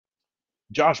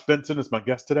Josh Benson is my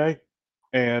guest today,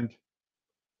 and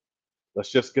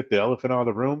let's just get the elephant out of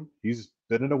the room. He's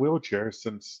been in a wheelchair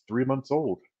since 3 months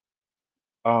old.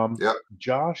 Um, Yep.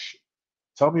 Josh,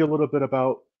 tell me a little bit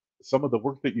about some of the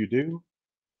work that you do,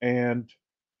 and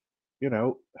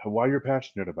why you're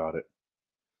passionate about it.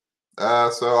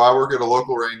 So I work at a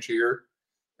local range here,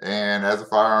 and as a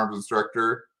firearms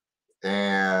instructor,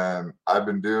 and I've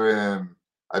been doing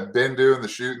the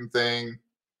shooting thing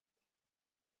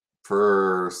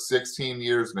for 16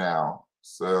 years now.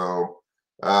 So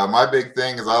my big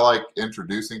thing is I like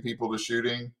introducing people to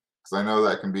shooting because I know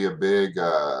that can be a big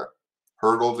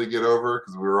hurdle to get over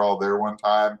because we were all there one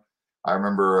time. I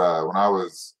remember when I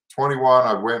was 21,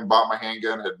 I went and bought my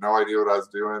handgun, had no idea what I was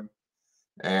doing,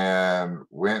 and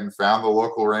went and found the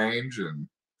local range and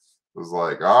was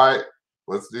like, all right,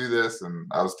 let's do this. And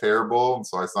I was terrible. And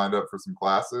so I signed up for some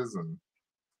classes and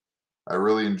I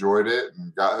really enjoyed it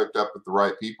and got hooked up with the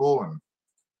right people. And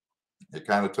it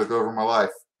kind of took over my life.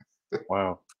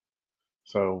 Wow,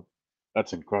 so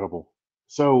that's incredible.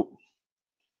 So,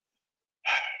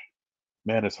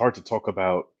 man, it's hard to talk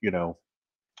about,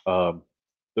 um,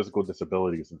 physical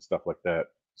disabilities and stuff like that.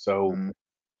 So, Mm.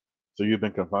 so you've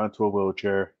been confined to a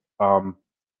wheelchair.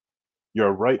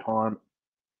 Your right arm,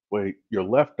 wait, your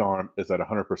left arm is at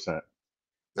 100%.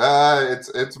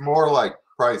 It's more like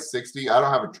probably 60. I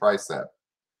don't have a tricep.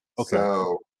 Okay.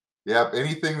 So, yep,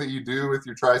 anything that you do with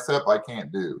your tricep, I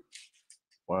can't do.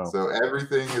 Wow. So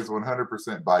everything is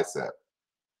 100% bicep.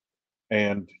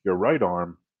 And your right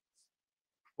arm,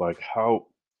 like how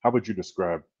would you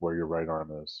describe where your right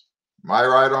arm is? My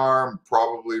right arm,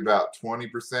 probably about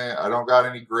 20%. I don't got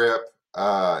any grip.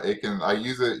 I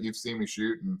use it, you've seen me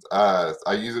shoot, and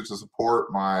I use it to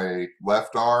support my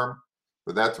left arm,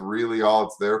 but that's really all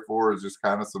it's there for is just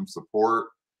kind of some support.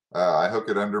 I hook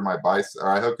it under my bicep, or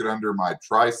I hook it under my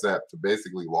tricep to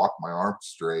basically lock my arm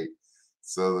straight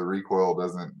so the recoil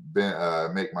doesn't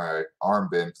make my arm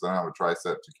bend because I don't have a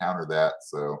tricep to counter that.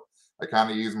 So I kind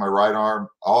of use my right arm.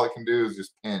 All it can do is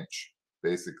just pinch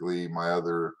basically my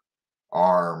other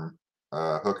arm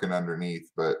hooking underneath,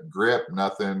 but grip,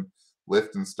 nothing.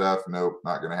 Lifting stuff, nope,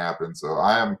 not going to happen. So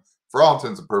I am, for all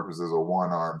intents and purposes, a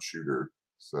one-arm shooter.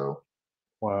 So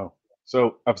Wow.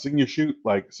 So I've seen you shoot,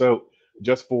 like, so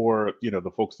just for,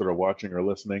 the folks that are watching or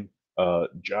listening,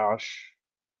 Josh,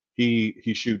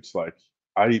 he shoots like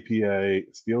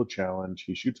IDPA, Steel Challenge,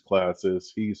 he shoots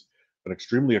classes. He's an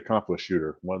extremely accomplished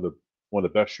shooter, one of the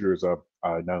best shooters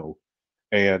I know.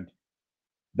 And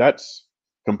that's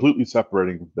completely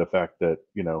separating the fact that,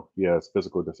 he has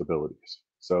physical disabilities.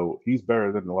 So he's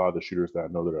better than a lot of the shooters that I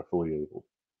know that are fully able.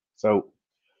 So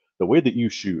the way that you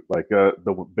shoot, like the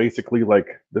basically like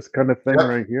this kind of thing yep,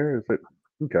 right here, is it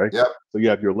okay? yep, So you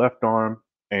have your left arm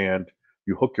and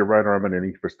you hook your right arm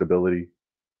underneath for stability.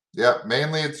 yep.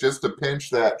 Mainly it's just to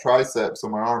pinch that tricep so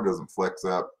my arm doesn't flex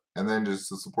up, and then just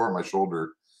to support my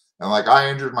shoulder. And like I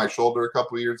injured my shoulder a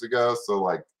couple of years ago, so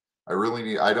like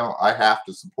I have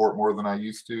to support more than I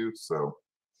used to. So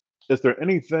Is there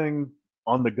anything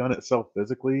on the gun itself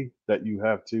physically that you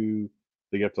have to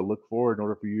look for in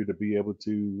order for you to be able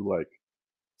to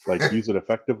like use it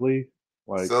effectively?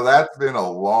 Like, so that's been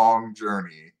a long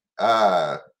journey.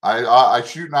 I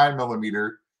shoot 9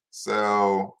 millimeter,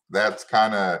 so that's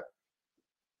kind of,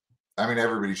 I mean,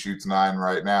 everybody shoots nine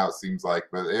right now, it seems like,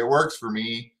 but it works for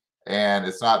me and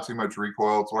it's not too much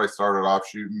recoil. It's what I started off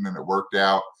shooting and it worked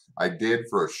out. I did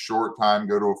for a short time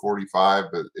go to a 45,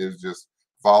 but it was just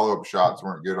follow up shots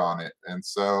weren't good on it. And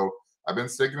so I've been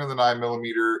sticking to the 9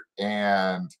 millimeter.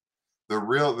 And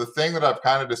the thing that I've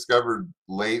kind of discovered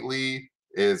lately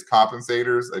is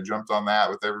compensators. I jumped on that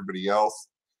with everybody else.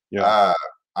 yeah, Uh,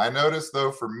 I noticed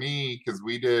though for me, because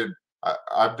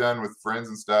I've done with friends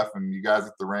and stuff, and you guys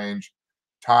at the range,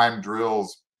 time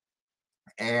drills,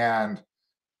 and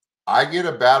I get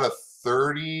about a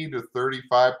 30 to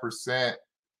 35%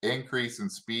 increase in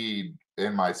speed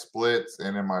in my splits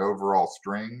and in my overall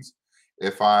strings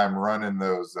if I'm running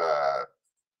those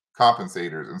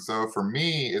compensators. And so for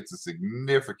me, it's a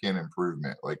significant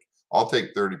improvement. Like I'll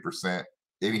take 30%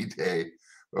 any day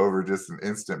over just an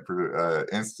instant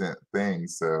thing.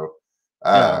 So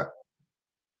yeah, uh,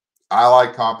 I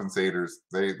like compensators.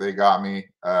 They got me.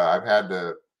 I've had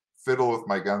to fiddle with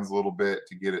my guns a little bit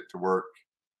to get it to work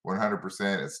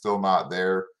 100%. It's still not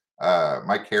there.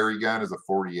 My carry gun is a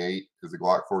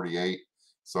Glock 48.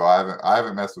 So I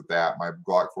haven't messed with that. My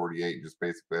Glock 48 just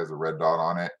basically has a red dot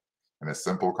on it and a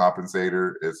simple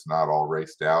compensator. It's not all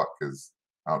raced out because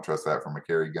I don't trust that from a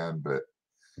carry gun, but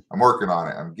I'm working on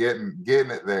it. I'm getting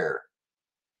it there.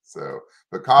 So,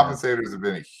 but man. compensators have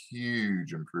been a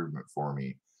huge improvement for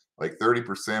me. like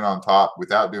 30% on top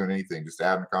without doing anything, just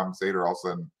adding a compensator. All of a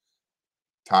sudden,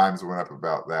 times went up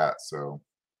about that. So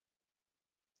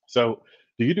So,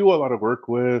 do you do a lot of work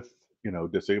with,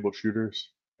 disabled shooters?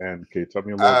 And can you tell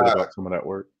me a little bit uh, about some of that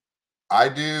work? I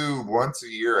do once a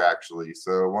year actually.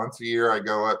 So once a year, I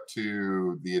go up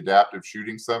to the Adaptive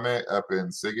Shooting Summit up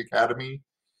in SIG Academy,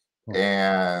 Oh,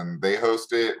 and they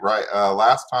host it right.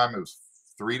 Last time it was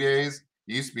 3 days.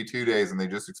 It used to be 2 days, and they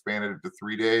just expanded it to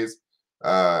 3 days.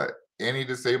 Uh, any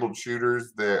disabled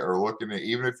shooters that are looking at,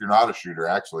 even if you're not a shooter,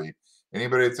 actually,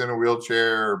 anybody that's in a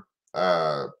wheelchair,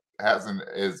 uh, has an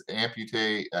is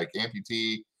amputee,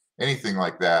 anything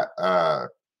like that.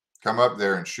 Come up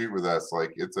there and shoot with us.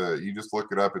 Like you just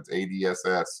look it up. It's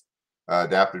ADSS,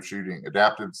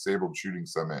 Adaptive Disabled Shooting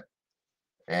Summit,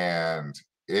 and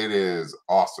it is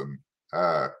awesome.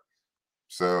 Uh,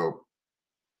 so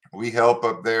we help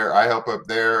up there. I help up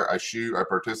there. I shoot. I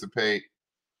participate,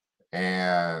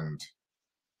 and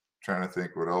trying to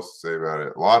think what else to say about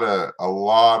it. A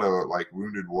lot of like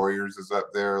Wounded Warriors is up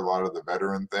there. A lot of the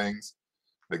veteran things,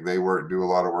 like they do a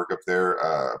lot of work up there.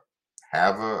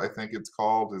 Hava, I think it's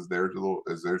called, is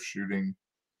their shooting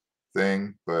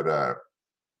thing. But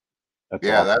that's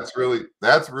yeah, awesome.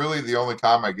 that's really the only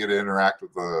time I get to interact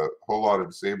with a whole lot of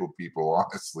disabled people,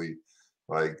 honestly.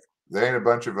 Like there ain't a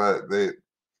bunch of there's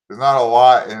not a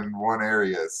lot in one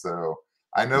area. So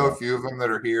I know a Yeah. few of them that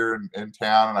are here in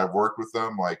town, and I've worked with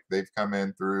them. Like they've come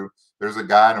in through. There's a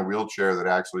guy in a wheelchair that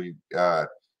actually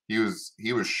he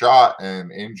was shot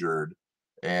and injured,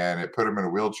 and it put him in a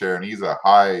wheelchair, and he's a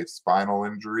high spinal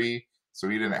injury, so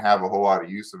he didn't have a whole lot of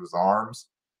use of his arms,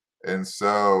 and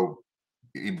so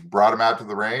he brought him out to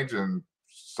the range and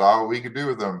saw what we could do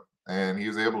with them. And he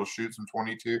was able to shoot some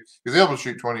 22. He was able to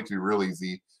shoot 22 real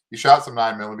easy. He shot some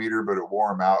 9mm, but it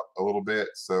wore him out a little bit.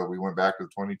 So we went back to the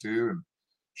 22 and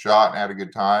shot and had a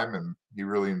good time. And he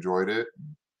really enjoyed it.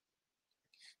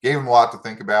 Gave him a lot to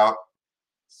think about.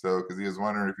 So, because he was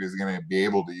wondering if he was going to be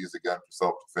able to use a gun for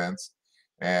self defense.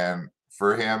 And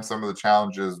for him, some of the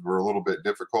challenges were a little bit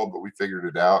difficult, but we figured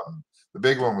it out. And the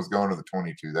big one was going to the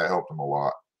 22. That helped him a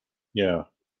lot. Yeah,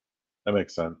 that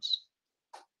makes sense.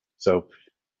 So,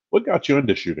 what got you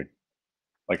into shooting?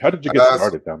 Like, how did you get Uh,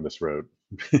 started down this road?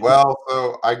 Well,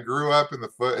 so I grew up in the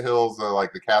foothills of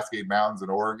like the Cascade Mountains in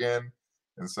Oregon,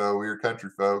 and so we were country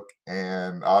folk,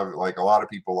 and like a lot of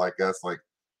people like us, like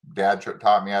dad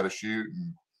taught me how to shoot,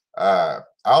 and I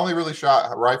only really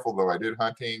shot a rifle though. I did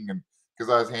hunting, and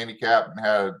because I was handicapped and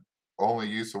had only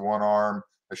use of one arm,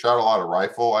 I shot a lot of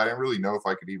rifle. I didn't really know if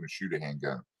I could even shoot a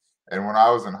handgun, and when I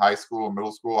was in high school and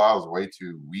middle school, I was way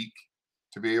too weak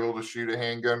to be able to shoot a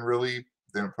handgun. Really,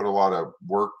 didn't put a lot of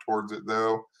work towards it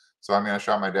though. So I mean, I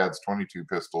shot my dad's 22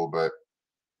 pistol, but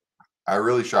I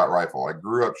really shot rifle. I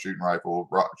grew up shooting rifle,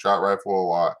 shot rifle a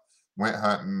lot. Went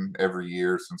hunting every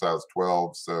year since I was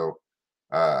 12. So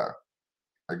uh,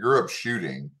 I grew up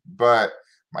shooting. But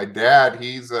my dad,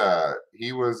 he was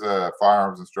a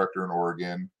firearms instructor in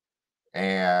Oregon,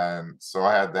 and so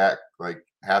I had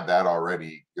that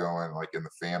already going like in the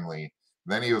family.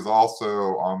 Then he was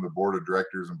also on the board of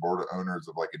directors and board of owners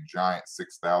of like a giant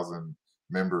 6,000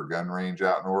 member gun range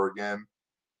out in Oregon.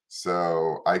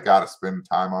 So I got to spend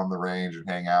time on the range and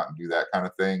hang out and do that kind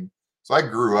of thing. So I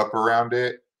grew up around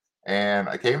it, and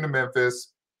I came to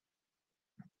Memphis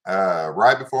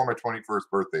right before my 21st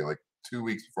birthday, like 2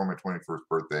 weeks before my 21st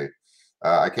birthday.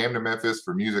 I came to Memphis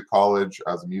for music college.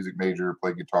 I was a music major,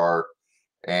 played guitar,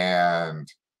 and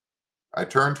I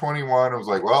turned 21. I was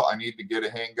like, well, I need to get a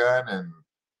handgun and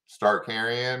start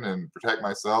carrying and protect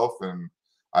myself. And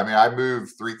I mean, I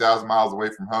moved 3,000 miles away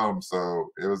from home, so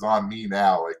it was on me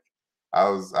now. Like I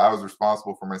was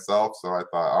responsible for myself. So I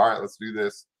thought, all right, let's do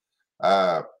this.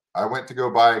 Uh, I went to go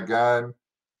buy a gun.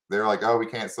 They were like, oh, we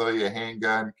can't sell you a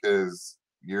handgun because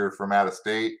you're from out of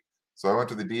state. So I went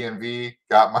to the DMV,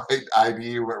 got my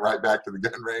ID, went right back to the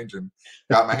gun range and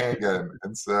got my handgun.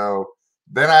 And so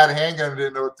then I had a handgun and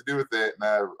didn't know what to do with it. And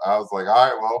I was like, all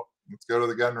right, well, let's go to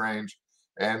the gun range.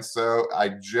 And so I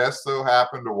just so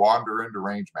happened to wander into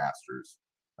Range Masters.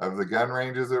 Of the gun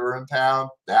ranges that were in town,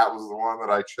 that was the one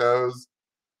that I chose.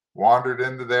 Wandered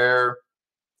into there,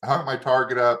 hung my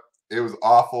target up. It was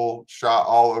awful, shot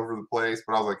all over the place.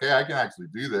 But I was like, hey, I can actually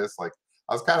do this. Like,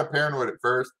 I was kind of paranoid at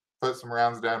first, put some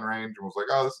rounds down range and was like,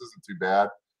 oh, this isn't too bad.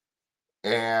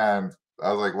 And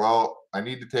I was like, well, I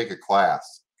need to take a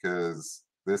class because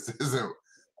this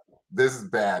is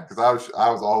bad because I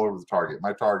was all over the target.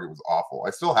 My target was awful. I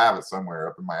still have it somewhere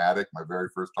up in my attic. My very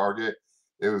first target.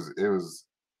 It was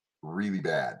really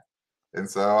bad. And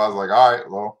so I was like, all right,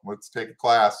 well, let's take a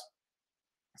class.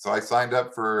 So I signed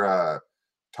up for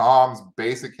Tom's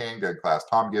basic handgun class,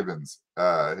 Tom Gibbons,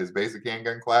 his basic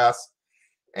handgun class.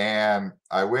 And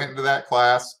I went into that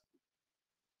class,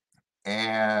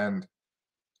 and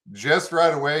just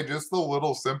right away, just the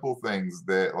little simple things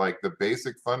that like the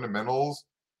basic fundamentals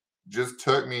just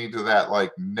took me to that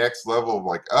like next level of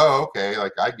like, oh, okay,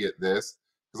 like I get this.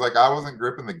 Because like I wasn't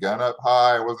gripping the gun up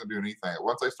high, I wasn't doing anything.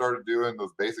 Once I started doing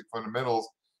those basic fundamentals,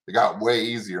 it got way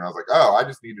easier. And I was like, oh, I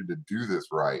just needed to do this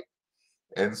right.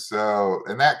 And so,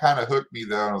 and that kind of hooked me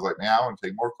though. And I was like, man, I want to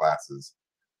take more classes.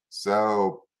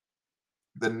 So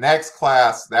the next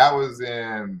class that was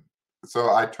in,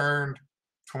 so I turned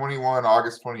 21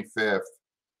 August 25th.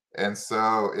 And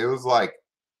so it was like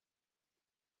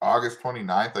August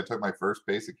 29th, I took my first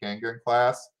basic handgun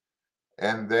class.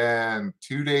 And then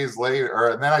 2 days later,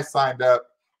 or and then I signed up,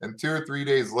 and 2 or 3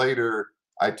 days later,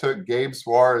 I took Gabe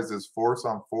Suarez's Force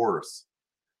on Force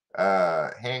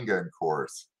handgun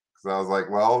course. Because I was like,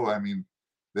 well, I mean,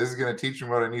 this is going to teach me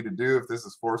what I need to do. If this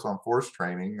is Force on Force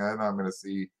training, then I'm going to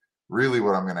see really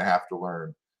what I'm going to have to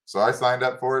learn. So I signed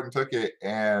up for it and took it.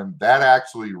 And that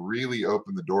actually really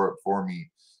opened the door up for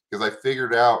me, because I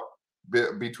figured out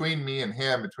between me and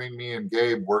him, between me and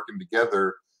Gabe working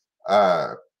together,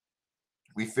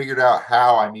 we figured out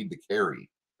how I need to carry.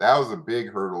 That was a big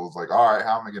hurdle. It's like, all right,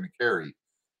 how am I going to carry?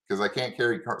 Because I can't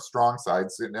carry strong side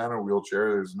sitting down in a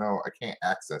wheelchair. I can't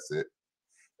access it.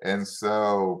 And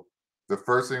so the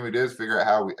first thing we did is figure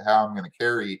out how I'm going to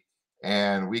carry.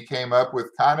 And we came up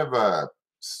with kind of a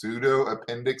pseudo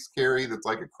appendix carry that's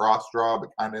like a cross draw, but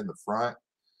kind of in the front.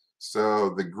 So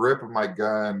the grip of my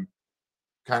gun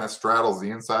kind of straddles the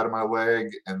inside of my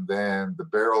leg, and then the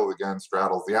barrel of the gun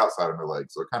straddles the outside of my leg.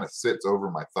 So it kind of sits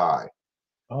over my thigh.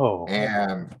 Oh,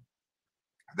 And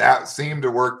that seemed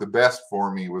to work the best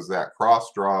for me, was that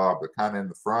cross draw, but kind of in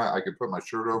the front. I could put my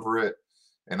shirt over it,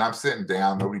 and I'm sitting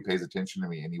down. Nobody pays attention to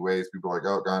me anyways. People are like,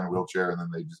 oh, guy in a wheelchair, and then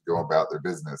they just go about their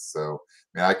business. So,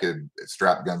 I mean, I could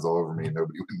strap guns all over me and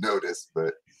nobody would notice,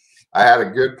 but I had a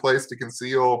good place to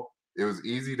conceal. It was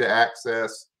easy to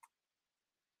access.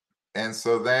 And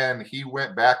so then he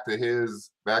went back to his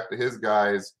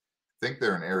guys. I think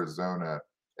they're in Arizona,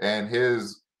 and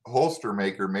his holster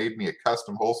maker made me a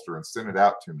custom holster and sent it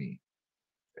out to me.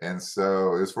 And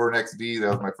so it was for an XD. That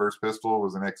was my first pistol,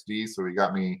 was an XD. So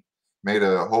he made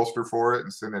a holster for it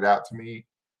and sent it out to me.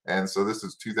 And so this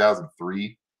is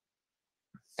 2003,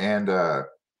 and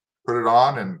put it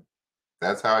on, and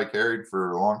that's how I carried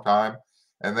for a long time.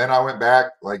 And then I went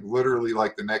back, like literally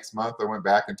like the next month, I went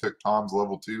back and took Tom's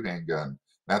level 2 handgun.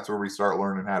 That's where we start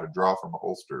learning how to draw from a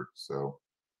holster. So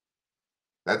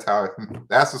that's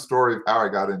that's the story of how I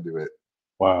got into it.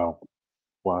 wow.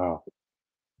 Wow.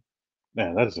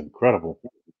 Man, that is incredible.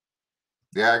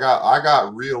 Yeah, I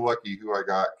got real lucky who I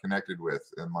got connected with.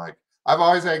 And like I've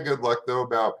always had good luck though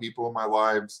about people in my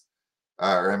lives,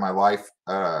 or in my life.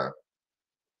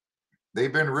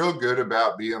 They've been real good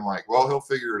about being like, well, he'll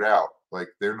figure it out. Like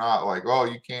they're not like, oh,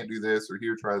 you can't do this, or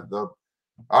here, try the.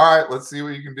 All right, let's see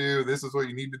what you can do. This is what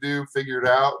you need to do. Figure it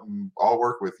out, and I'll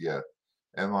work with you.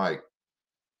 And like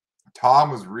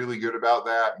Tom was really good about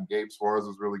that, and Gabe Suarez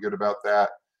was really good about that.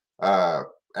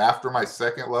 After my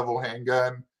second level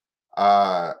handgun,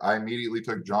 I immediately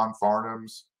took John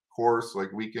Farnham's course,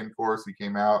 like weekend course. He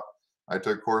came out. I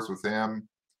took course with him.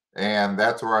 And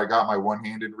that's where I got my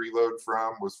one-handed reload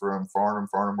from, was from Farnham.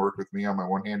 Farnham worked with me on my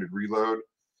one-handed reload.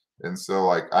 And so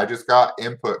like I just got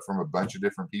input from a bunch of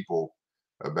different people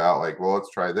about like, well, let's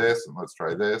try this and let's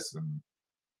try this. And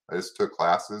I just took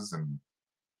classes and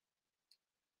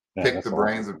Man, picked the that's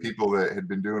brains awesome. of people that had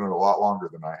been doing it a lot longer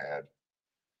than I had.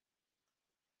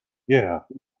 Yeah.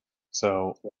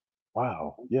 So,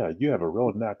 wow. Yeah, you have a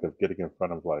real knack of getting in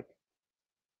front of like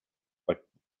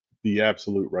the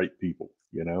absolute right people,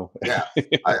 you know? Yeah.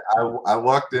 I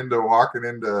lucked into walking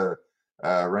into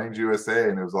Range USA,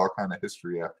 and it was all kind of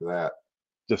history after that.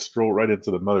 Just stroll right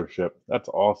into the mothership. That's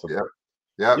awesome. Yep.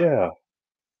 Yep. Yeah.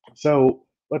 So,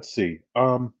 let's see.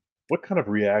 What kind of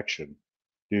reaction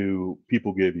do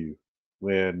people give you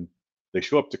when they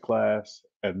show up to class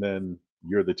and then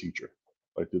you're the teacher?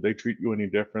 Like, do they treat you any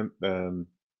different than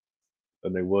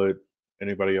they would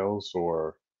anybody else,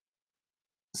 or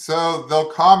So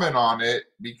they'll comment on it,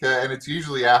 because, and it's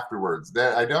usually afterwards.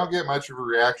 That I don't get much of a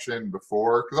reaction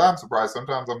before, because I'm surprised.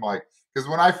 Sometimes I'm like, because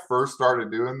when I first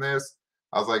started doing this,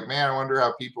 I was like, man, I wonder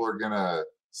how people are gonna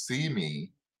see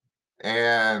me.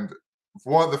 And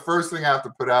the first thing I have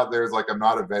to put out there is like, I'm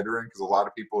not a veteran, because a lot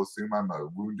of people assume I'm a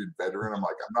wounded veteran. I'm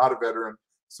like, I'm not a veteran,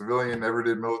 civilian, never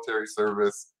did military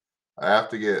service. I have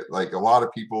to get, like, a lot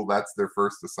of people, that's their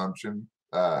first assumption,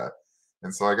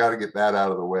 and so I got to get that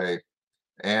out of the way.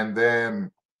 And then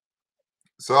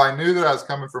So I knew that I was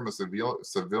coming from a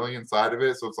civilian side of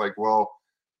it. So it's like, well,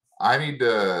 I need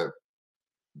to.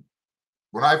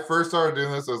 When I first started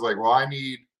doing this, I was like, well, I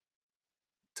need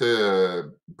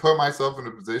to put myself in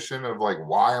a position of like,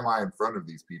 why am I in front of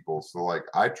these people? So like,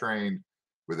 I trained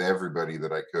with everybody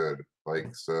that I could.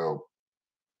 Like, so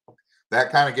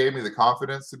that kind of gave me the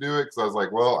confidence to do it because I was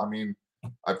like, well, I mean,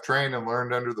 I've trained and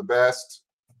learned under the best.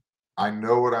 I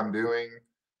know what I'm doing,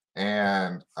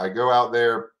 and I go out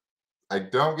there. I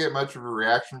don't get much of a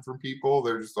reaction from people.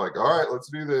 They're just like, all right, let's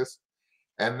do this.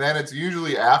 And then it's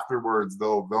usually afterwards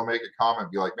they'll make a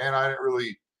comment, be like, man, I didn't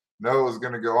really know it was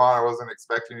going to go on. I wasn't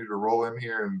expecting you to roll in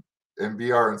here and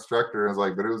be our instructor. And I was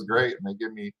like, but it was great. And they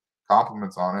give me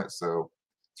compliments on it. So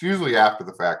it's usually after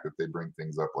the fact that they bring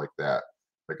things up like that.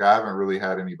 Like I haven't really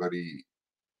had anybody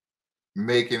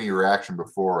make any reaction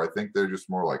before. I think they're just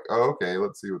more like, oh, okay,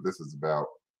 let's see what this is about.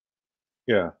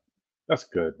 Yeah, that's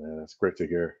good, man. That's great to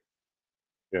hear.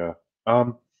 Yeah.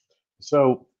 Um,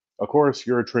 so of course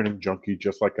you're a training junkie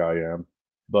just like I am,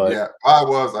 but Yeah, I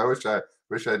was. I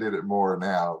wish I did it more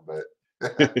now, but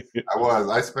I was.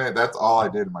 I spent that's all I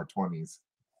did in my 20s.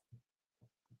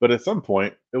 but at some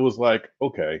point it was like,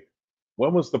 okay,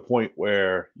 when was the point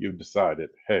where you decided,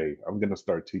 hey, I'm gonna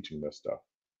start teaching this stuff?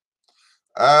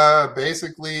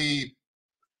 Basically,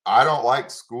 I don't like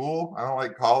school. I don't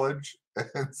like college.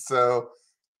 And so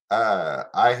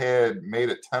I had made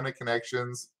a ton of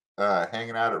connections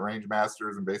hanging out at Range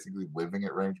Masters and basically living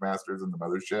at Range Masters in the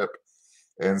mothership.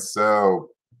 And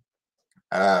so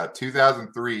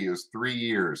 2003, it was 3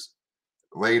 years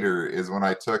later, is when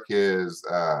I took his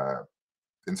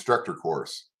instructor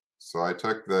course. So I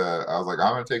was like,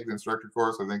 I'm going to take the instructor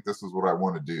course. I think this is what I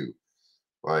want to do.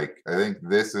 Like, I think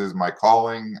this is my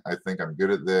calling. I think I'm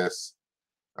good at this.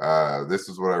 This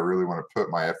is what I really want to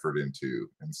put my effort into.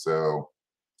 And so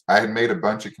I had made a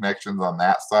bunch of connections on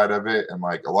that side of it. And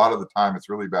like a lot of the time, it's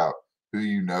really about who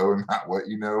you know and not what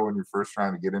you know when you're first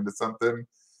trying to get into something.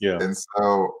 Yeah. And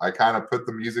so I kind of put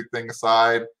the music thing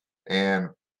aside and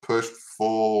pushed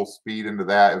full speed into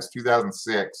that. It was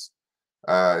 2006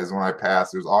 is when I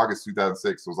passed. It was August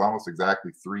 2006. So it was almost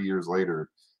exactly 3 years later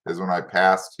is when I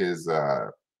passed his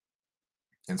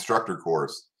instructor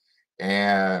course.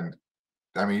 And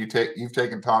I mean, you've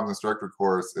taken Tom's instructor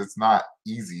course. It's not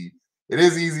easy. It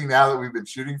is easy now that we've been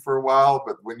shooting for a while,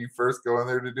 but when you first go in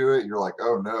there to do it, you're like,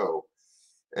 oh no.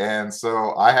 And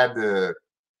so I had to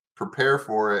prepare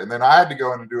for it. And then I had to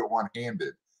go in and do it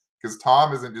one-handed because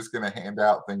Tom isn't just going to hand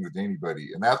out things to anybody.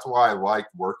 And that's why I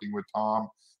liked working with Tom.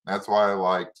 That's why I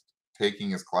liked taking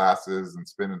his classes and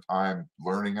spending time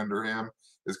learning under him,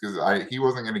 is because he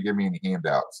wasn't going to give me any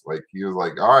handouts. Like he was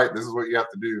like, all right, this is what you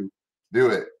have to do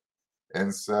it.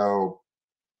 And so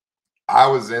I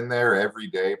was in there every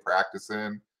day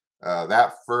practicing.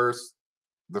 The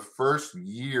first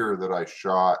year that I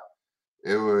shot,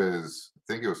 I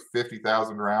think it was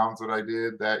 50,000 rounds that I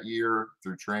did that year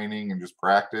through training and just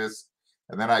practice.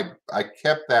 And then I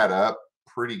kept that up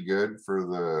pretty good for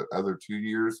the other 2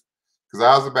 years because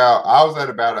I was at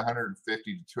about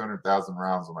 150 to 200,000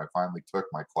 rounds when I finally took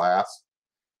my class.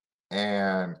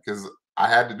 And because I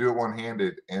had to do it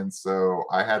one-handed, and so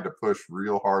I had to push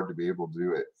real hard to be able to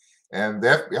do it. And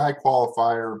the FBI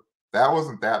qualifier, that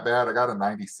wasn't that bad. I got a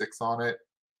 96 on it,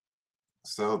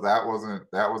 so that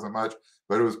wasn't much.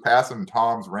 But it was passing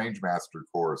Tom's Rangemaster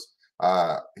course.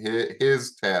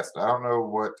 His test. I don't know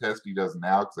what test he does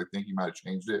now because I think he might have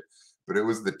changed it. But it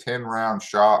was the 10-round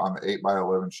shot on the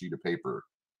 8x11 sheet of paper,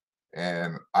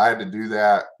 and I had to do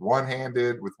that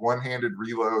one-handed with one-handed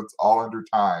reloads all under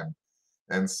time.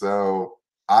 And so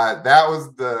that was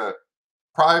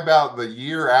probably about the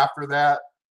year after that.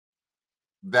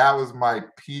 That was my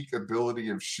peak ability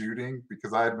of shooting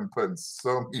because I had been putting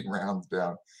so many rounds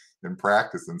down and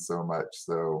practicing so much.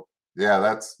 So yeah,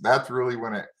 that's really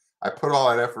when I put all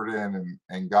that effort in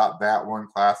and got that one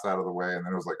class out of the way. And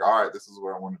then it was like, all right, this is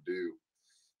what I want to do.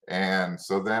 And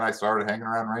so then I started hanging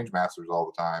around Range Masters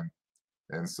all the time.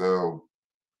 And so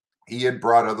he had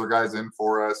brought other guys in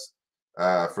for us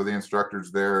for the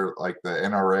instructors there, like the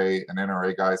NRA and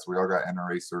NRA guys. So we all got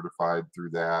NRA certified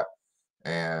through that.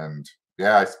 And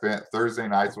yeah, I spent Thursday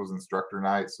nights was instructor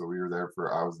night, so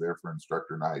I was there for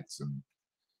instructor nights, and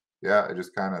yeah, I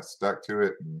just kind of stuck to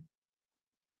it, and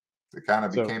it kind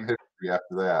of So became history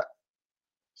after that.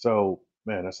 so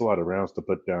man, that's a lot of rounds to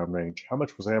put down range. How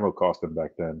much was ammo costing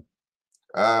back then?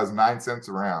 It was 9 cents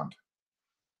a round.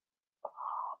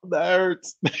 That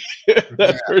hurts. Yeah,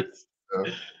 That hurts. so,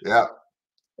 yeah.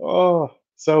 Oh,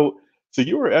 so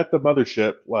you were at the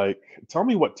mothership. Like, tell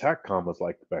me what TACCOM was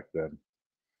like back then.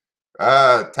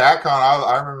 TACCON.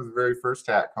 I remember the very first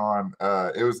TACCON.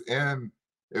 It was in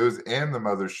It was in the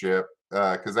mothership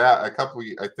because I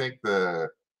think the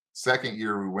second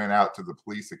year we went out to the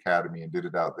police academy and did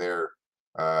it out there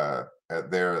at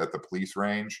the police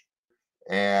range.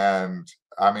 And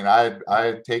I mean, I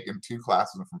had taken 2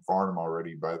 classes from Farnham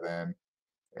already by then,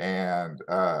 and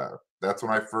that's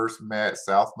when I first met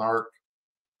South Narc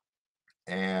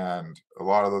and a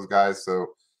lot of those guys. So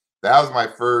that was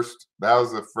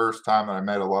the first time that I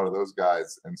met a lot of those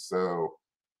guys, and so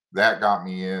that got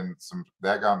me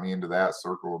into that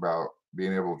circle about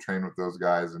being able to train with those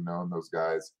guys and knowing those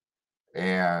guys.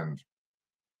 And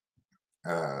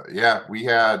yeah, we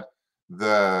had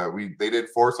they did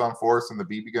force on force in the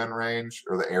BB gun range,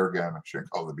 or the air gun. I shouldn't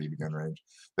call it the BB gun range.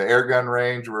 The air gun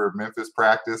range where Memphis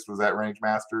practiced was at Range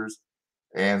Masters,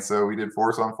 and so we did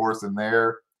force on force in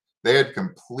there. They had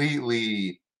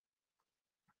completely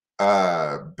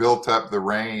built up the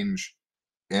range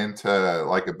into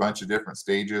like a bunch of different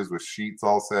stages with sheets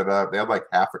all set up. They had like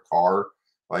half a car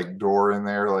like door in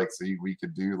there, like so we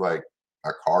could do like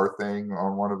a car thing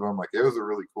on one of them. Like it was a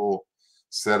really cool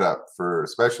setup for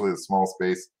especially the small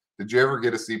space. Did you ever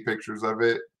get to see pictures of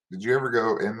it? Did you ever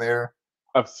go in there?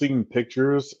 I've seen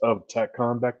pictures of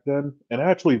TechCon back then, and I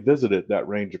actually visited that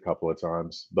range a couple of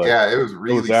times, but Yeah, it was it was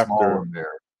really small after, in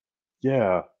there.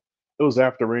 yeah, it was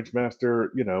after Range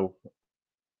Master,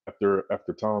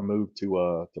 after Tom moved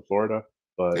to Florida.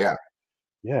 But Yeah.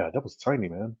 yeah, that was tiny,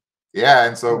 man. Yeah,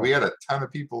 and so Yeah, we had a ton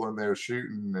of people in there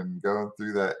shooting and going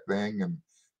through that thing, and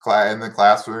in the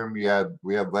classroom we had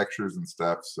lectures and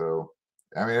stuff. So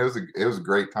I mean, it was a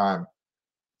great time.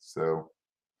 So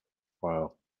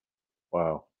wow,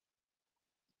 wow,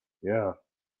 yeah.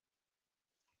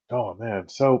 Oh man,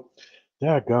 so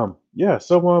yeah, gum, yeah.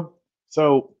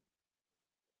 So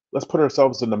let's put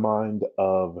ourselves in the mind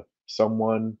of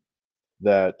someone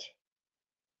that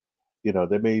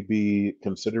they may be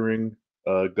considering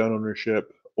gun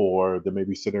ownership, or they may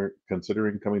be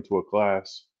considering coming to a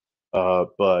class,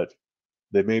 but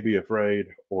they may be afraid,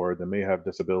 or they may have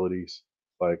disabilities.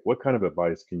 Like, what kind of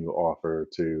advice can you offer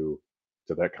to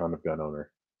that kind of gun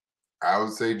owner? I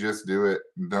would say just do it.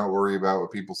 And don't worry about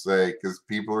what people say because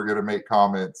people are going to make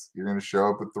comments. You're going to show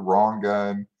up with the wrong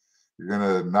gun. You're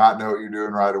going to not know what you're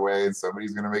doing right away, and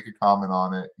somebody's going to make a comment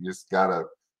on it. You just got to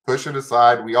push it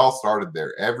aside. We all started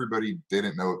there. Everybody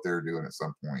didn't know what they were doing at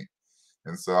some point.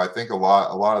 And so I think a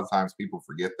lot of times people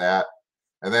forget that.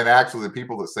 And then actually the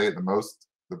people that say it the most,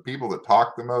 the people that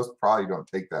talk the most probably don't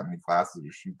take that many classes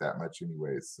or shoot that much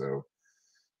anyways. So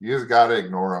you just got to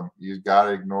ignore them. You got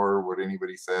to ignore what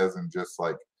anybody says and just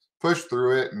like push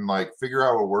through it and like figure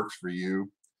out what works for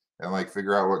you and like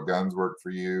figure out what guns work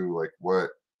for you, like what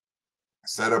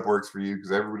setup works for you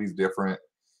because everybody's different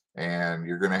and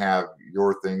you're going to have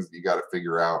your things that you got to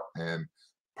figure out. And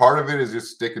part of it is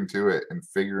just sticking to it and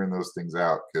figuring those things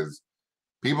out because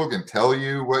people can tell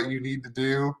you what you need to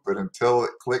do, but until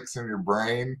it clicks in your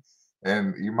brain,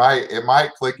 and it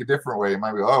might click a different way. It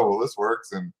might be, oh well, this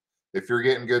works, and if you're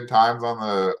getting good times on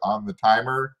the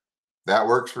timer, that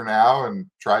works for now, and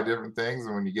try different things.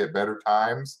 And when you get better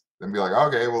times, then be like,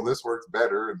 okay, well this works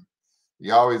better. And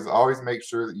you always make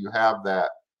sure that you have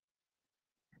that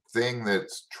thing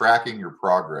that's tracking your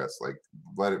progress. Like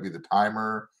let it be the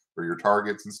timer or your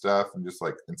targets and stuff, and just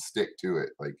like and stick to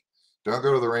it. Like don't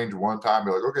go to the range one time,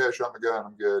 be like, okay, I shot my gun,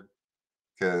 I'm good.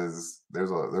 Because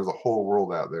there's a whole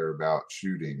world out there about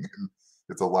shooting.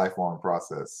 It's a lifelong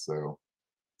process. So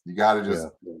you got to just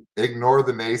Yeah, ignore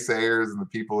the naysayers and the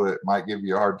people that might give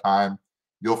you a hard time.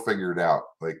 You'll figure it out.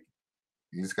 Like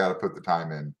you just got to put the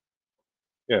time in.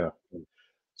 yeah.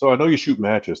 So I know you shoot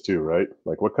matches too, right?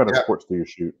 Like, what kind of Yeah. sports do you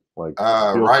shoot? Like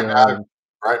Uh, steel right now, challenge?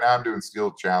 right now I'm doing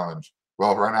steel challenge.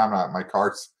 Well, right now I'm not. My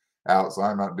cart's out, so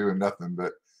I'm not doing nothing.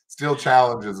 But steel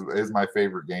challenge is my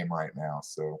favorite game right now.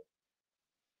 So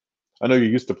I know you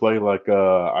used to play like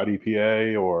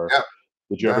IDPA, or yeah,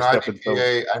 did you ever done step into?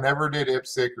 IDPA. I never did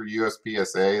IPSC or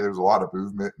USPSA. There's a lot of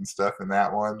movement and stuff in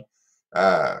that one.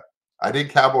 Uh, I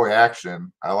did cowboy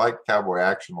action. I like cowboy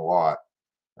action a lot.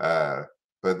 Uh,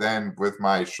 but then with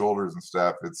my shoulders and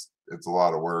stuff, it's a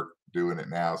lot of work doing it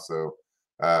now. So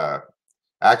uh,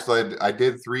 actually, I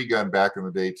did 3-gun back in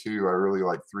the day too. I really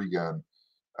like 3-gun.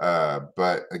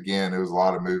 But again, it was a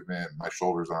lot of movement. My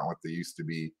shoulders aren't what they used to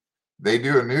be. They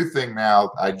do a new thing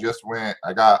now. I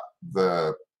got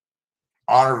the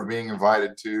honor of being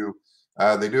invited to.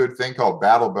 They do a thing called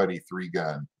Battle Buddy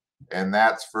 3-gun, and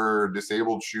that's for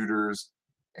disabled shooters.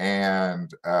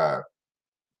 And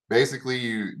basically,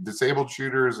 you disabled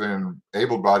shooters and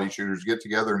able-bodied shooters get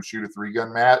together and shoot a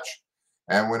 3-gun match.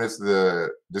 And when it's the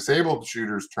disabled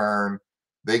shooter's turn,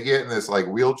 they get in this like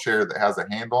wheelchair that has a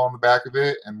handle on the back of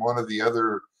it, and one of the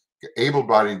other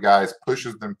able-bodied guys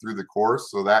pushes them through the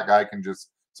course, so that guy can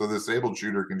just so the disabled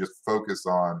shooter can just focus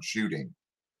on shooting,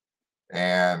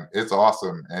 and it's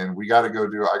awesome. And I got to go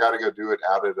do it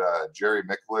out at Jerry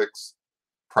Micklick's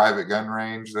private gun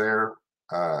range there.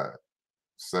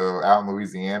 So out in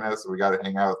Louisiana, so we got to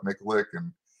hang out with Micklick,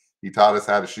 and he taught us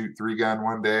how to shoot 3-gun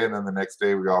one day, and then the next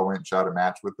day we all went and shot a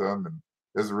match with them, and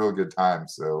it was a real good time.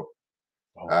 So,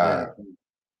 Oh uh, man.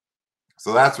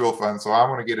 so that's real fun. So I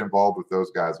want to get involved with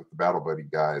those guys, with the Battle Buddy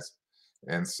guys,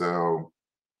 and so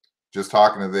just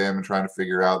talking to them and trying to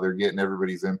figure out, they're getting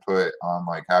everybody's input on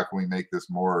like how can we make this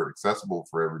more accessible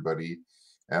for everybody,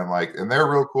 and they're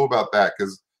real cool about that,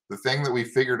 because the thing that we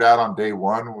figured out on day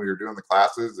one when we were doing the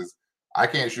classes is I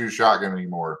can't shoot a shotgun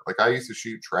anymore. Like I used to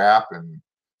shoot trap and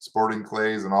sporting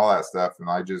clays and all that stuff, and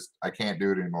I can't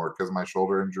do it anymore because of my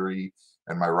shoulder injury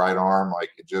and my right arm. Like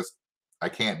I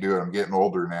can't do it. I'm getting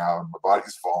older now and my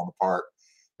body's falling apart.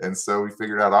 And so we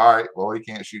figured out, all right, well, you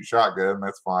can't shoot shotgun,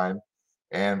 that's fine.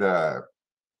 And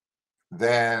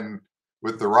then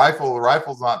with the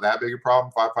rifle's not that big a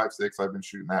problem. 5.56, I've been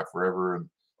shooting that forever, and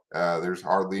there's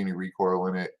hardly any recoil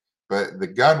in it. But the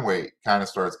gun weight kind of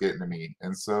starts getting to me,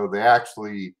 and so they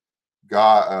actually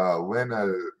got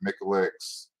Lena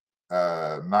Mikulik's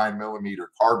 9mm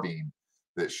carbine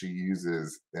that she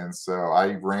uses, and so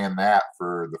I ran that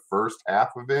for the first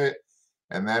half of it,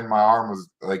 and then my arms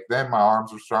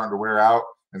were starting to wear out,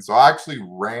 and so I actually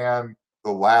ran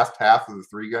the last half of the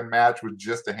 3-gun match with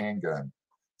just a handgun.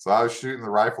 So I was shooting the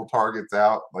rifle targets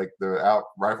out, like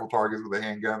rifle targets with a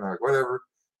handgun. They're like, whatever,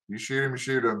 you shoot him, you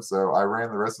shoot him. So I ran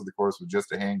the rest of the course with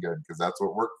just a handgun because that's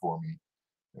what worked for me.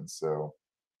 And so,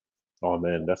 Oh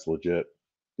man, that's legit.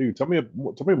 Dude, tell me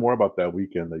more about that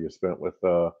weekend that you spent with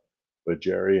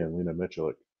Jerry and Lena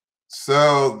Mitchell.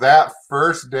 so that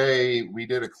first day we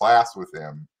did a class with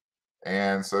him,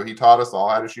 and so he taught us all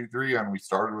how to shoot 3-gun. We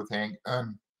started with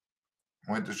handgun,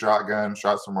 went to shotgun,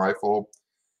 shot some rifle,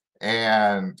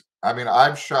 and I mean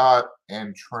I've shot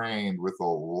and trained with a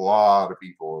lot of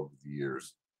people over the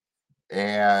years,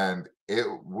 and it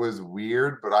was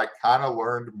weird, but I kind of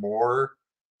learned more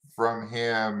from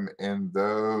him in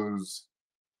those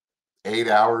 8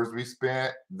 hours we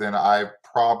spent than I've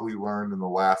probably learned in the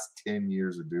last 10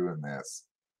 years of doing this,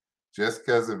 just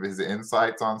because of his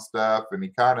insights on stuff. And he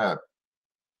kind of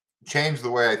changed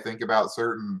the way I think about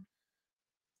certain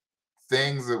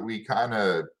things that we kind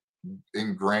of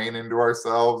ingrain into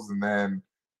ourselves and then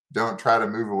don't try to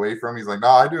move away from. He's like, no,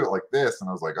 I do it like this. And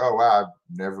I was like, oh, wow,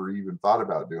 I've never even thought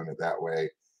about doing it that way.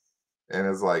 And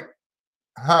it's like,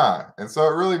 huh. And so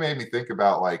it really made me think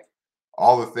about like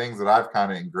all the things that I've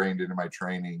kind of ingrained into my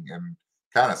training and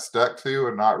kind of stuck to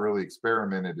and not really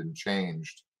experimented and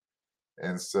changed.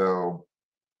 And so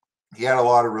he had a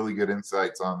lot of really good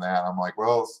insights on that. I'm like,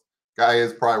 well, this guy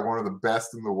is probably one of the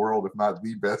best in the world, if not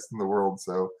the best in the world.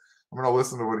 So I'm going to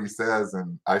listen to what he says.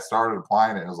 And I started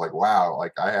applying it. And it was like, wow,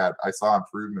 like I saw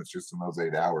improvements just in those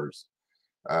 8 hours.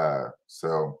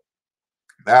 So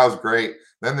that was great.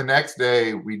 Then the next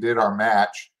day we did our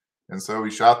match. And so we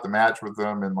shot the match with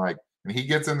them, and he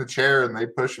gets in the chair and they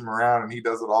push him around and he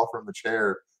does it all from the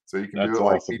chair. So you can do That's it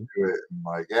like we awesome. do it. And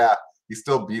like, yeah, he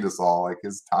still beat us all. Like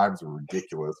his times were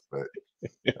ridiculous, but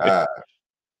uh,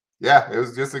 yeah, it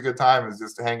was just a good time. It was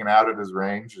just hanging out at his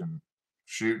range and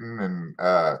shooting, and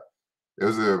it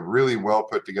was a really well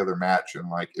put together match. And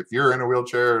like, if you're in a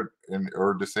wheelchair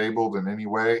or disabled in any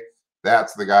way,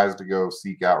 that's the guys to go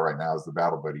seek out right now, is the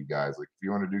Battle Buddy guys. Like, if you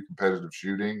want to do competitive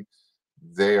shooting,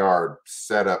 they are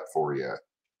set up for you.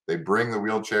 They bring the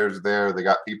wheelchairs there. They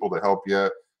got people to help you.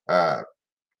 Uh,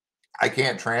 I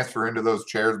can't transfer into those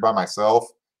chairs by myself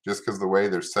just because the way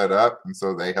they're set up, and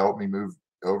so they help me move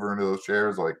over into those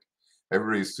chairs. Like,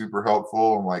 everybody's super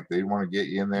helpful, and like they want to get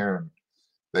you in there, and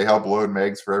they help load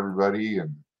megs for everybody.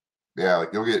 And yeah, like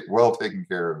you'll get well taken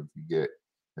care of if you get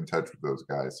in touch with those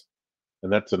guys.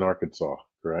 And that's in Arkansas,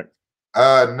 correct?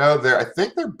 No, I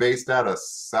think they're based out of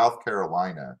South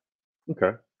Carolina. Okay.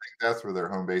 I think that's where their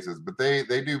home base is, but they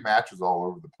do matches all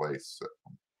over the place. So,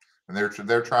 and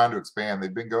they're trying to expand.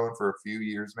 They've been going for a few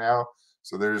years now,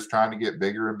 so they're just trying to get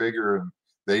bigger and bigger. And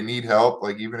they need help.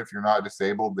 Like, even if you're not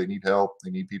disabled, they need help.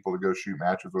 They need people to go shoot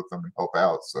matches with them and help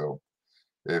out. So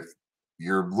if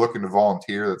you're looking to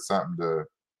volunteer, that's something to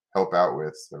help out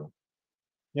with. So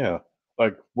Yeah.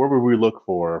 Like, where would we look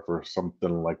for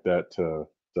something like that to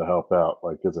help out?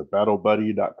 Like, is it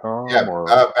battlebuddy.com yeah, or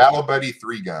Battle Buddy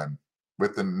 3-gun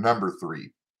with the number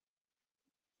 3.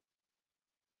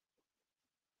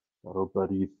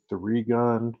 battlebuddy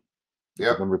 3gun with the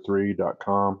Yep, number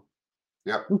 3.com?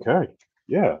 yep. Okay.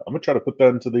 Yeah, I'm gonna try to put that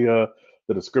into the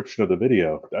description of the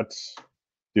video.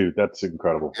 Dude, that's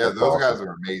incredible. Yeah, That's those awesome. guys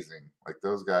are amazing. Like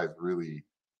those guys really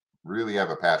have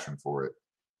a passion for it.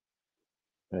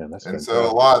 Man, that's And so a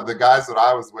fantastic. lot of the guys that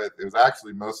I was with, it was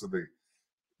actually most of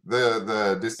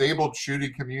the disabled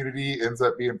shooting community ends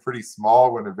up being pretty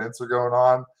small when events are going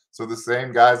on. So the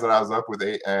same guys that I was up with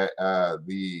at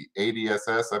the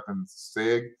ADSS up in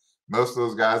SIG, most of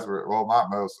those guys were, well, not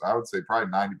most, I would say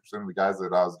probably 90% of the guys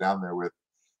that I was down there with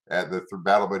at the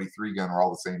Battle Buddy 3 gun are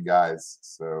all the same guys.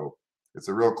 So it's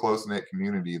a real close knit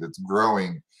community that's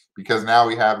growing because now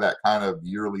we have that kind of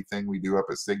yearly thing we do up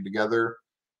at SIG together.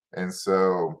 And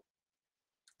so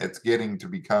it's getting to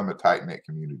become a tight knit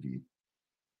community.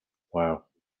 Wow.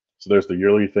 So there's the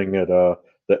yearly thing at the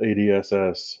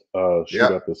ADSS shoot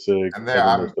Yep. up the SIG, And and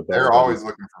then there's the Battle they're Buddy. always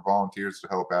looking for volunteers to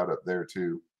help out up there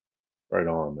too. Right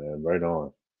on, man. Right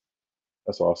on.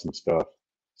 That's awesome stuff.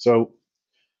 So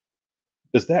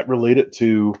is that related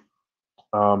to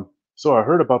so I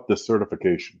heard about this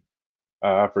certification.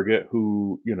 I forget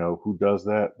who, who does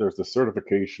that. There's the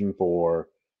certification for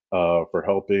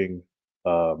helping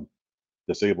um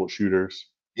disabled shooters.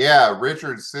 Yeah,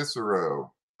 Richard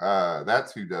Cicero.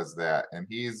 That's who does that. And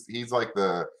he's like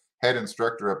the head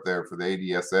instructor up there for the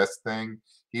ADSS thing.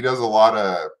 He does a lot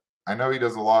of I know he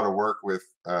does a lot of work with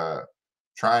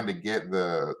trying to get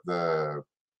the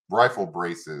rifle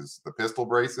braces, the pistol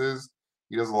braces.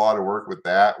 He does a lot of work with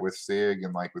that with SIG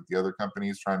and like with the other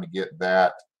companies trying to get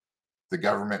that the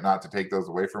government not to take those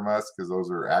away from us because those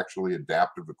are actually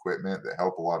adaptive equipment that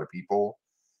help a lot of people.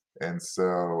 And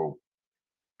so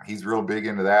he's real big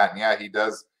into that. And yeah, he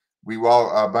does. We all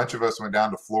a bunch of us went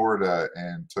down to Florida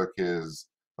and took his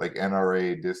like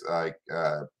NRA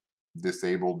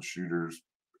disabled shooters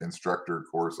instructor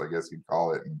course, I guess you'd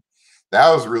call it. And that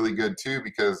was really good too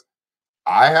because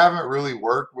I haven't really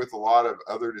worked with a lot of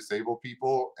other disabled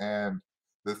people. And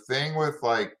the thing with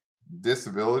like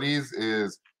disabilities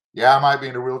is, yeah, I might be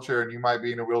in a wheelchair and you might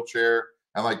be in a wheelchair.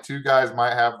 And like two guys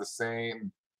might have the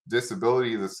same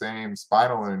disability, the same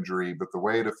spinal injury, but the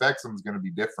way it affects them is going to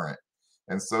be different.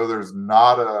 And so there's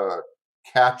not a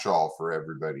catch all for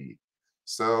everybody.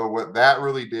 So what that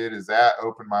really did is that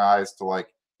opened my eyes to like,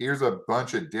 here's a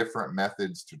bunch of different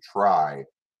methods to try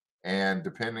and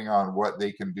depending on what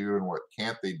they can do and what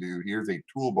can't they do, here's a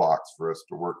toolbox for us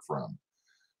to work from.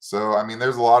 So, I mean,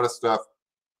 there's a lot of stuff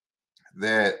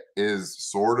that is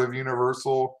sort of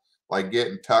universal, like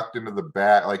getting tucked into the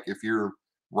back. Like if you're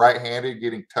right-handed,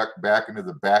 getting tucked back into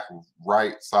the back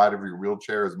right side of your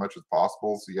wheelchair as much as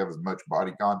possible, so you have as much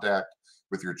body contact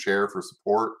with your chair for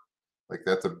support. Like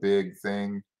that's a big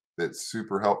thing that's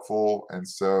super helpful. And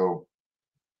so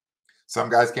some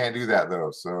guys can't do that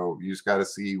though. So you just got to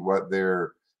see what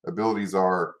their abilities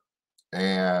are.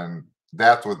 And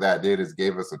that's what that did is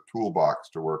gave us a toolbox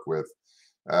to work with.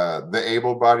 The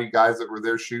able-bodied guys that were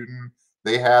there shooting,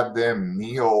 they had them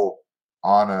kneel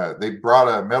they brought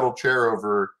a metal chair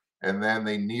over and then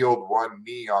they kneeled one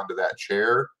knee onto that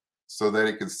chair so that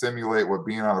it could simulate what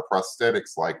being on a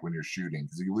prosthetic's like when you're shooting.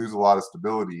 Because you lose a lot of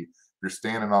stability if you're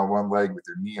standing on one leg with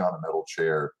your knee on a metal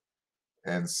chair.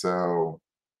 And so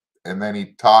and then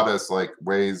he taught us like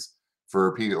ways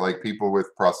for people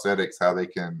with prosthetics how they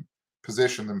can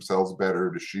position themselves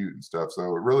better to shoot and stuff. So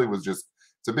it really was just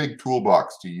it's a big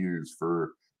toolbox to use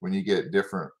for when you get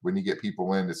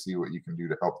people in to see what you can do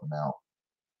to help them out.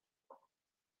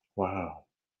 Wow,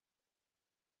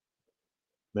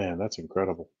 man, that's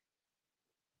incredible.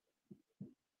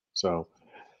 So,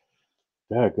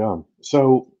 yeah, gum.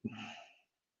 So,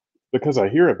 because I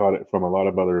hear about it from a lot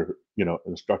of other,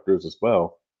 instructors as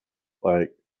well,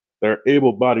 like they're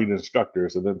able-bodied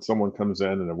instructors, and then someone comes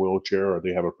in a wheelchair or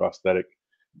they have a prosthetic,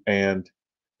 and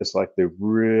it's like they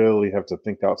really have to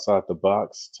think outside the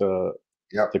box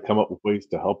Yep. to come up with ways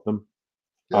to help them.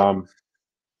 Yep. Um,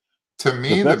 To the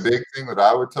me, the best. big thing that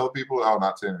I would tell people, oh,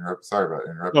 not to interrupt, sorry about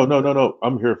No, interrupting, no, but no, no.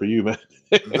 I'm here for you, man.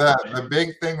 the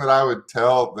big thing that I would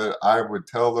tell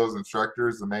those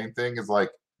instructors, the main thing is like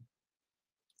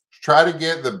try to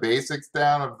get the basics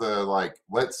down of the like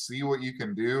let's see what you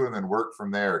can do and then work from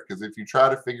there because if you try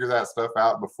to figure that stuff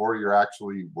out before you're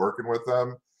actually working with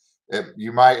them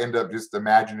you might end up just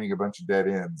imagining a bunch of dead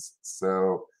ends.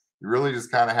 So you really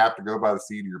just kind of have to go by the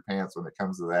seat of your pants when it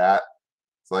comes to that.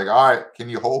 It's like, all right, can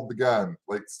you hold the gun?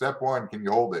 Like step one, can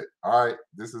you hold it? All right,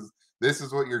 this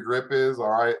is what your grip is.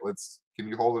 All right, can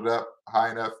you hold it up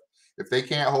high enough? If they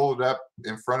can't hold it up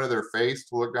in front of their face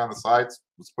to look down the sights,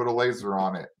 let's put a laser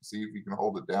on it. See if you can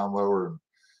hold it down lower and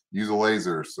use a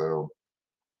laser. So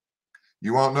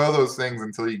you won't know those things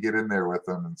until you get in there with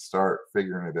them and start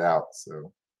figuring it out.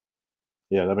 So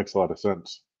Yeah, that makes a lot of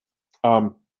sense.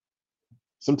 Um,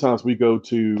 Sometimes we go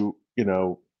to,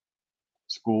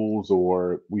 schools,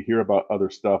 or we hear about other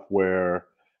stuff where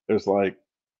there's like,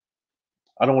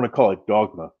 I don't want to call it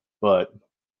dogma, but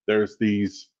there's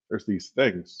these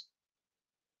things,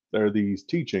 there are these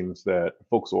teachings that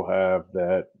folks will have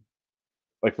that,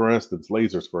 like for instance,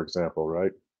 lasers, for example,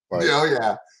 right? Like, Oh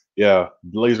yeah. yeah,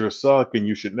 lasers suck and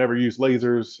you should never use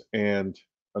lasers. And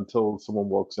until someone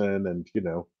walks in and,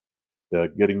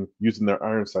 getting using their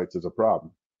iron sights is a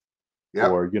problem,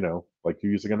 Yep. or, like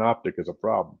using an optic is a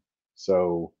problem.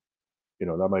 So,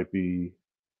 that might be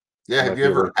Yeah. that Have might you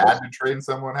be a way ever for had us. to train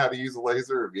someone how to use a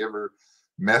laser? Have you ever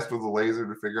messed with a laser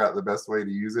to figure out the best way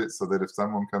to use it so that if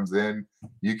someone comes in,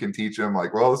 you can teach them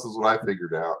like, well, this is what I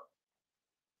figured out.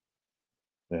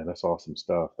 Man, that's awesome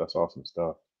stuff. That's awesome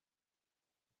stuff.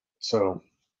 So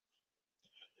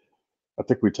I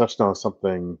think we touched on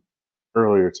something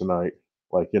earlier tonight.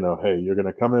 Like, hey, you're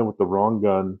gonna come in with the wrong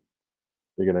gun.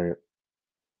 You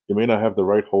may not have the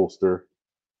right holster.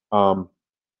 Um,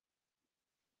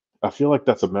 I feel like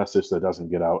that's a message that doesn't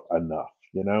get out enough,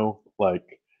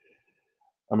 Like,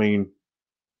 I mean,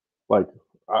 like,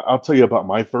 I'll tell you about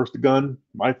my first gun.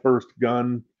 My first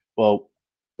gun, well,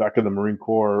 back in the Marine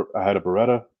Corps, I had a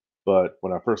Beretta, but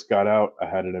when I first got out, I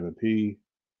had an M&P.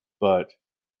 But,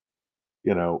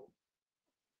 you know,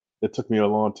 it took me a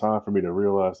long time for me to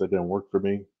realize that didn't work for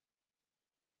me.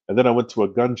 And then I went to a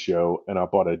gun show and I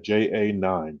bought a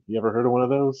JA9. You ever heard of one of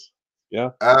those?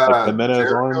 Yeah? Like Jimenez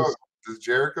Jericho, Arms? does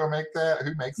Jericho make that?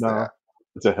 Who makes that? No.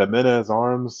 It's a Jimenez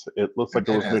Arms. It looks like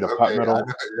it was Jimenez. made of hot Okay, I metal.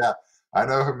 know. Yeah, I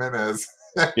know Jimenez.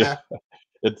 Yeah.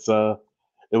 It's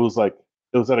it was like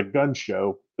it was at a gun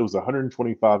show. It was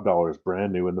 $125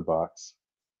 brand new in the box.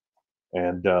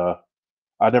 And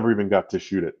I never even got to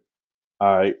shoot it.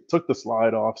 I took the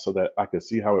slide off so that I could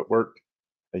see how it worked.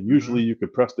 And usually Mhm. you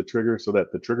could press the trigger so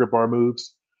that the trigger bar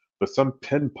moves, but some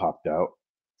pin popped out.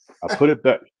 I put it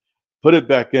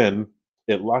back in,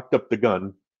 it locked up the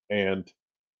gun, and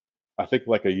I think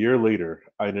like a year later,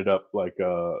 I ended up like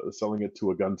selling it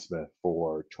to a gunsmith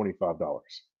for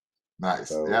 $25. Nice.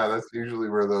 So Yeah, that's usually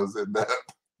where those end up.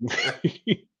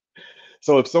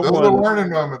 so if Those are someone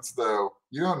learning moments, though.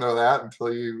 You don't know that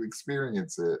until you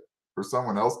experience it, or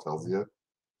someone else tells you.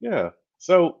 Yeah.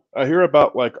 So I hear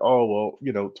about like, oh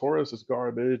well, Taurus is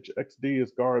garbage, XD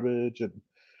is garbage, and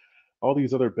all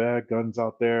these other bad guns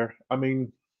out there. I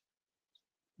mean,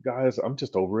 guys, I'm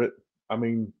just over it. I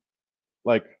mean,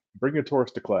 like, bring your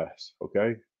Taurus to class,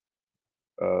 okay?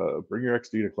 Bring your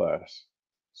XD to class.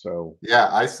 So Yeah,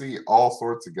 I see all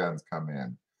sorts of guns come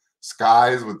in.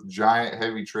 Skies with giant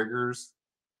heavy triggers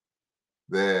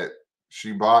that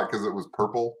she bought because it was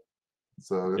purple.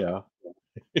 So, yeah,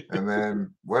 and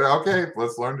then what? Okay,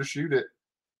 let's learn to shoot it.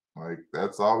 Like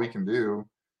that's all we can do.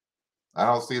 I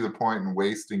don't see the point in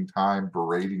wasting time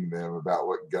berating them about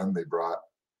what gun they brought.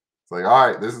 It's like, all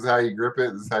right, this is how you grip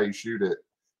it. This is how you shoot it.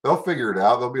 They'll figure it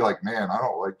out. They'll be like, man, I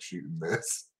don't like shooting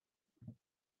this.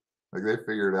 Like they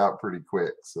figure it out pretty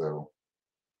quick. So,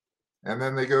 and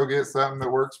then they go get something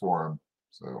that works for them.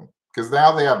 So, because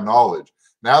now they have knowledge.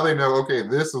 Now they know, okay,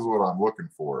 this is what I'm looking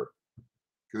for.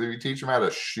 Because if you teach them how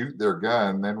to shoot their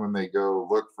gun, then when they go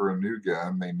look for a new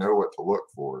gun, they know what to look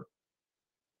for.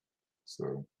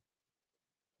 So,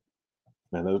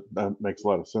 man, that makes a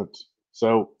lot of sense.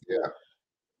 So yeah.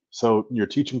 so you're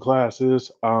teaching classes.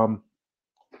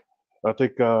 I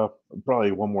think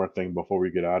probably one more thing before we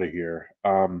get out of here.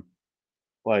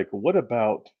 Like, what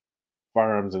about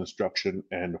firearms instruction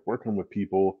and working with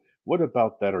people? What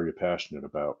about that are you passionate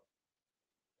about?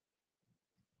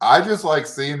 I just like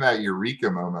seeing that eureka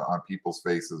moment on people's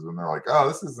faces when they're like, "Oh,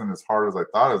 this isn't as hard as I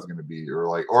thought it was going to be," or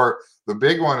like, or the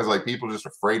big one is like people just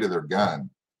afraid of their gun.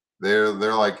 They're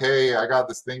like, "Hey, I got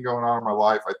this thing going on in my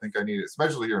life. I think I need it."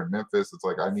 Especially here in Memphis, it's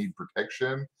like I need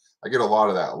protection. I get a lot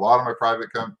of that. A lot of my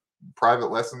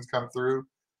private lessons come through.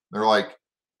 They're like,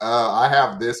 "I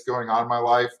have this going on in my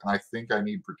life, and I think I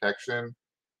need protection."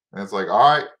 And it's like,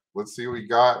 all right, let's see what we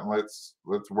got and let's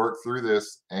work through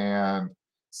this. And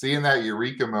seeing that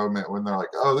eureka moment when they're like,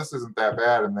 oh, this isn't that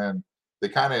bad. And then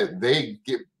they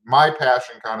get my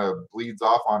passion kind of bleeds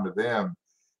off onto them.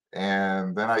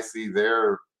 And then I see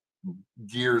their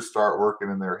gears start working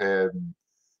in their head. And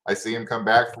I see them come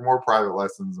back for more private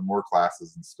lessons and more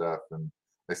classes and stuff. And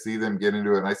I see them get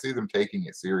into it and I see them taking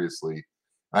it seriously.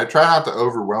 And I try not to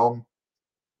overwhelm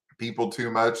people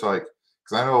too much, like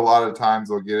because I know a lot of times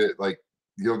they'll get it like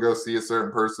you'll go see a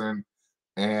certain person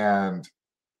and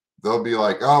they'll be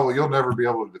like, oh well, you'll never be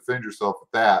able to defend yourself with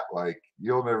that, like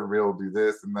you'll never be able to do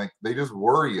this, and like they just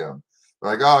worry them.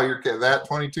 They're like, oh, that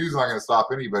 22 is not going to stop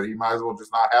anybody, you might as well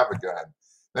just not have a gun.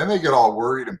 Then they get all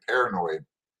worried and paranoid,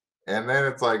 and then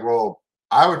it's like, well,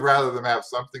 I would rather them have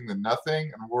something than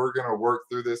nothing, and we're gonna work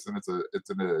through this, and it's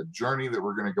a journey that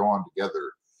we're gonna go on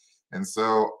together. And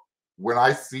so when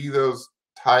I see those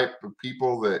type of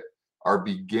people that are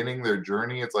beginning their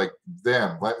journey, it's like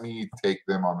them. Let me take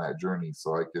them on that journey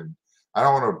so I can. I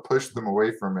don't want to push them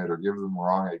away from it or give them the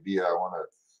wrong idea. I want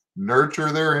to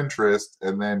nurture their interest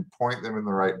and then point them in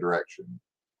the right direction.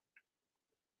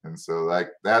 And so like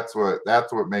that's what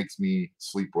makes me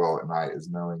sleep well at night is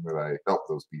knowing that I help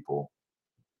those people.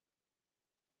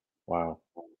 Wow,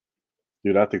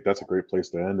 dude, I think that's a great place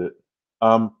to end it.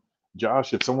 Um,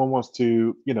 Josh, if someone wants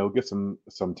to, get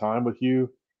some time with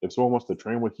you, if someone wants to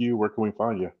train with you, where can we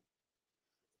find you?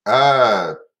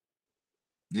 Uh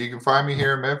you can find me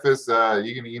here in Memphis.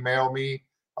 You can email me.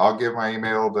 I'll give my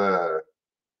email to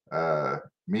uh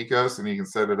Mikos and he can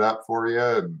set it up for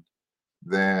you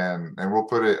and we'll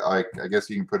put it like I guess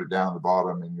you can put it down at the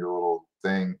bottom in your little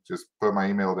thing. Just put my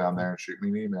email down there and shoot me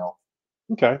an email.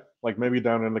 Okay, like maybe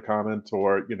down in the comments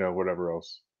or whatever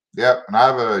else. Yep, and I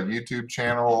have a YouTube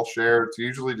channel I'll share. It's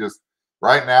usually just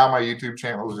right now my YouTube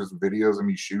channel is just videos of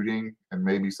me shooting and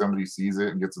maybe somebody sees it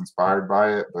and gets inspired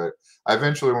by it. But I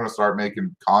eventually want to start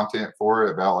making content for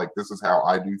it about like this is how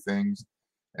I do things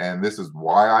and this is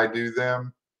why I do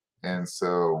them. And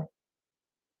so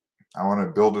I want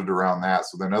to build it around that.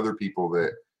 So then other people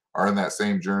that are in that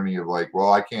same journey of like,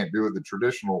 well, I can't do it the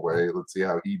traditional way. Let's see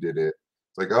how he did it.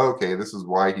 It's like, oh, okay, this is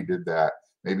why he did that.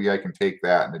 Maybe I can take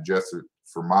that and adjust it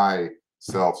for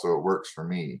myself so it works for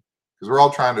me. Because we're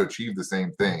all trying to achieve the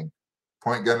same thing.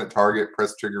 Point gun at target,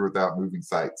 press trigger without moving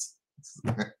sights.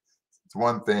 It's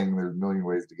one thing. There's a million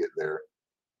ways to get there.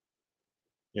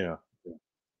 Yeah,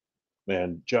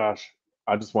 man, Josh,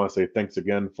 I just want to say thanks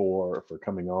again for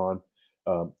coming on.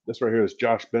 This right here is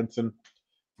Josh Benson.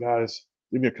 Guys,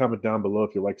 leave me a comment down below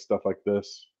if you like stuff like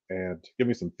this and give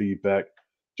me some feedback.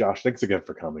 Josh, thanks again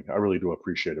for coming. I really do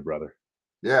appreciate it, brother.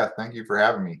 Yeah, thank you for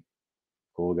having me.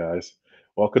 Cool, guys.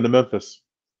 Welcome to Memphis.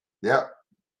 Yep.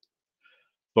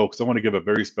 Folks, I want to give a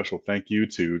very special thank you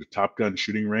to the Top Gun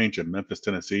Shooting Range in Memphis,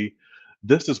 Tennessee.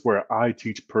 This is where I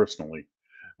teach personally.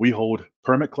 We hold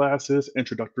permit classes,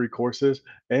 introductory courses,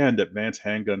 and advanced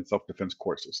handgun self defense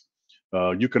courses.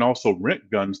 You can also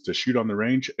rent guns to shoot on the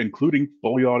range, including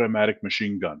fully automatic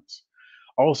machine guns.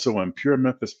 Also, in pure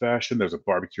Memphis fashion, there's a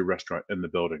barbecue restaurant in the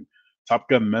building. Top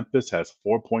Gun Memphis has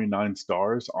 4.9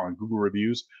 stars on Google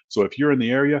reviews, so if you're in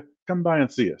the area, come by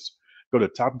and see us. Go to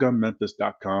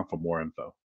topgunmemphis.com for more info.